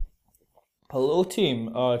Hello team,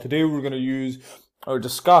 today we're going to use or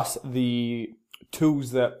discuss the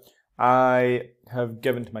tools that I have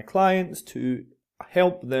given to my clients to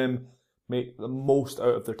help them make the most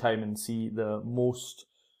out of their time and see the most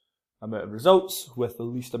amount of results with the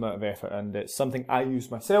least amount of effort. And it's something I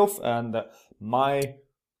use myself and that my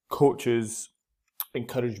coaches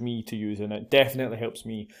encourage me to use, and it definitely helps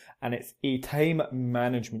me. And it's a time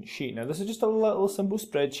management sheet. Now this is just a little simple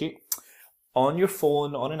spreadsheet on your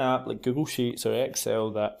phone, on an app like Google Sheets or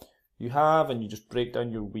Excel that you have, and you just break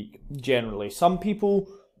down your week generally. Some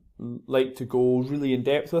people like to go really in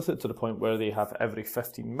depth with it to the point where they have every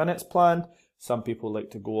 15 minutes planned. Some people like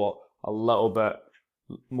to go a little bit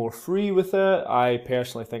more free with it. I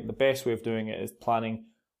personally think the best way of doing it is planning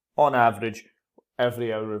on average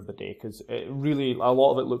every hour of the day, because it really, a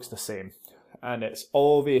lot of it looks the same, and it's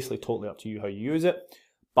obviously totally up to you how you use it.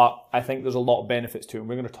 But I think there's a lot of benefits to it, and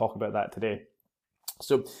we're going to talk about that today.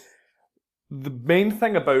 So the main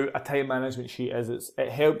thing about a time management sheet is it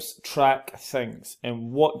helps track things,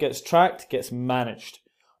 and what gets tracked gets managed.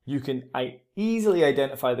 You can easily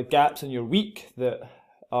identify the gaps in your week that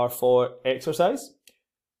are for exercise,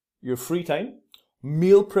 your free time,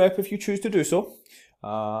 meal prep if you choose to do so,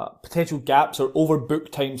 potential gaps or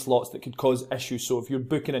overbooked time slots that could cause issues. So if you're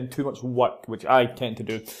booking in too much work, which I tend to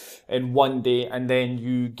do, in one day, and then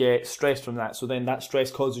you get stressed from that, so then that stress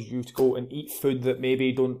causes you to go and eat food that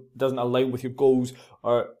maybe doesn't align with your goals,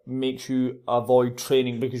 or makes you avoid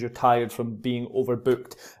training because you're tired from being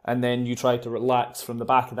overbooked, and then you try to relax from the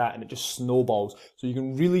back of that and it just snowballs. So you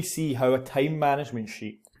can really see how a time management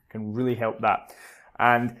sheet can really help that.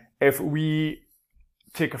 And if we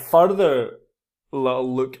take a further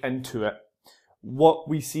little look into it, what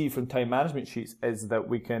we see from time management sheets is that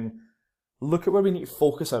we can look at where we need to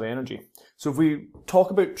focus our energy. So if we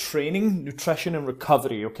talk about training, nutrition and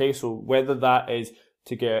recovery, okay, so whether that is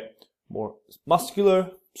to get more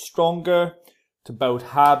muscular, stronger, to build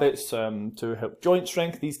habits, to help joint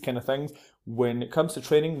strength, these kind of things. When it comes to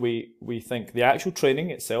training, we think the actual training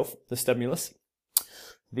itself, the stimulus,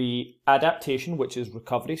 the adaptation, which is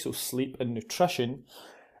recovery, so sleep and nutrition,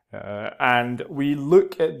 and we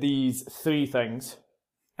look at these three things,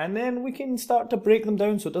 and then we can start to break them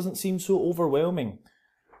down so it doesn't seem so overwhelming.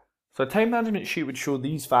 So a time management sheet would show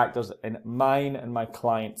these factors in mine and my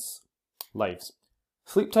clients' lives.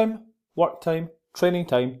 Sleep time, work time, training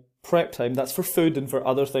time, prep time, that's for food and for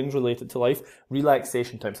other things related to life,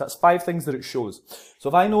 relaxation time. So that's 5 things that it shows. So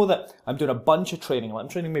if I know that I'm doing a bunch of training, like I'm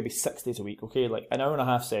training maybe 6 days a week, okay, like an hour and a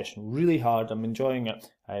half session, really hard, I'm enjoying it.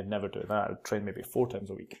 I'd never do that, I would train maybe 4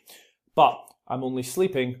 times a week. But I'm only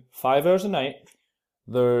sleeping 5 hours a night,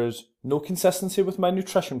 there's no consistency with my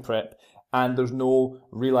nutrition prep, and there's no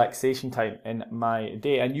relaxation time in my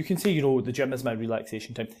day. And you can say, you know, the gym is my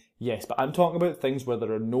relaxation time. Yes, but I'm talking about things where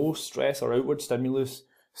there are no stress or outward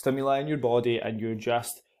stimuli in your body, and you're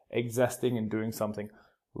just existing and doing something.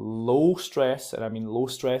 Low stress, and I mean low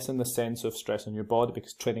stress in the sense of stress on your body,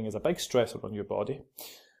 because training is a big stressor on your body,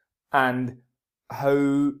 and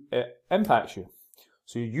how it impacts you.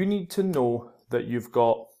 So you need to know that you've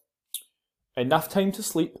got enough time to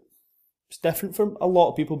sleep. It's different for a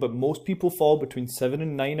lot of people, but most people fall between 7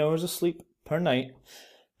 and 9 hours of sleep per night.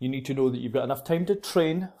 You need to know that you've got enough time to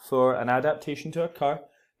train for an adaptation to occur.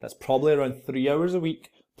 That's probably around 3 hours a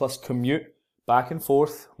week, plus commute back and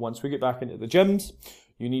forth once we get back into the gyms.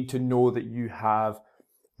 You need to know that you have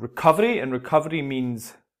recovery, and recovery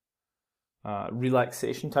means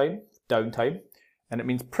relaxation time, downtime, and it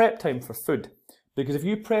means prep time for food. Because if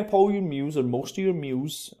you prep all your meals, or most of your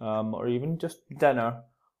meals, or even just dinner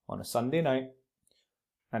on a Sunday night,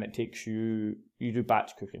 and it takes you do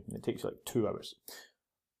batch cooking, and it takes you like 2 hours,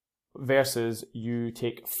 versus you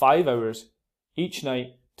take 5 hours each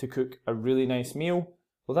night to cook a really nice meal,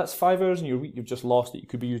 well, that's 5 hours in your week you've just lost that you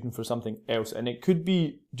could be using for something else, and it could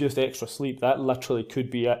be just extra sleep. That literally could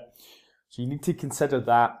be it. So you need to consider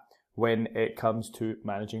that when it comes to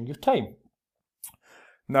managing your time.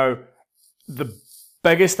 Now, the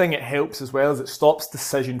biggest thing it helps as well is it stops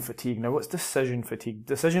decision fatigue. Now, what's decision fatigue?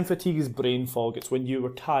 Decision fatigue is brain fog. It's when you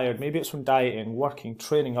were tired. Maybe it's from dieting, working,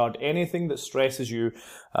 training hard. Anything that stresses you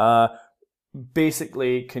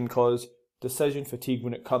basically can cause decision fatigue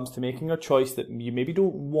when it comes to making a choice that you maybe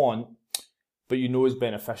don't want, but you know is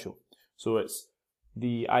beneficial. So it's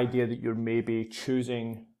the idea that you're maybe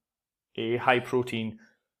choosing a high protein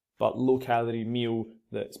but low calorie meal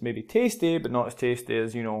that's maybe tasty but not as tasty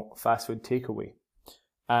as, you know, fast food takeaway.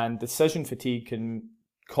 And decision fatigue can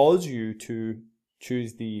cause you to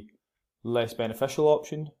choose the less beneficial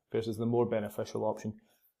option versus the more beneficial option.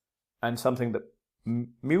 And something that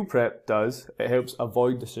meal prep does, it helps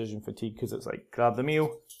avoid decision fatigue, because it's like grab the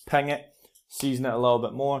meal, ping it, season it a little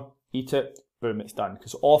bit more, eat it, boom, it's done.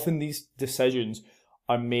 Because often these decisions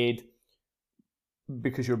are made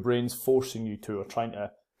because your brain's forcing you to, or trying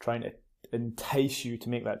to entice you to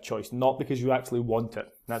make that choice, not because you actually want it.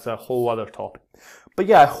 That's a whole other topic. But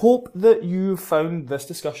yeah, I hope that you found this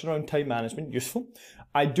discussion around time management useful.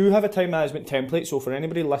 I do have a time management template, so for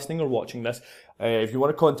anybody listening or watching this, if you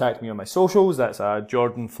want to contact me on my socials, that's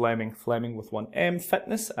Jordan Fleming, Fleming with one M,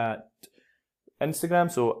 Fitness at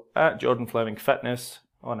Instagram, so at Jordan Fleming Fitness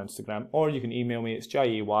on Instagram, or you can email me, it's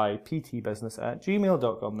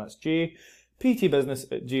jayptbusiness@gmail.com, that's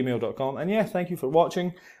jptbusiness@gmail.com, and yeah, thank you for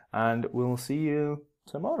watching, and we'll see you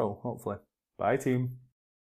tomorrow, hopefully. Bye, team.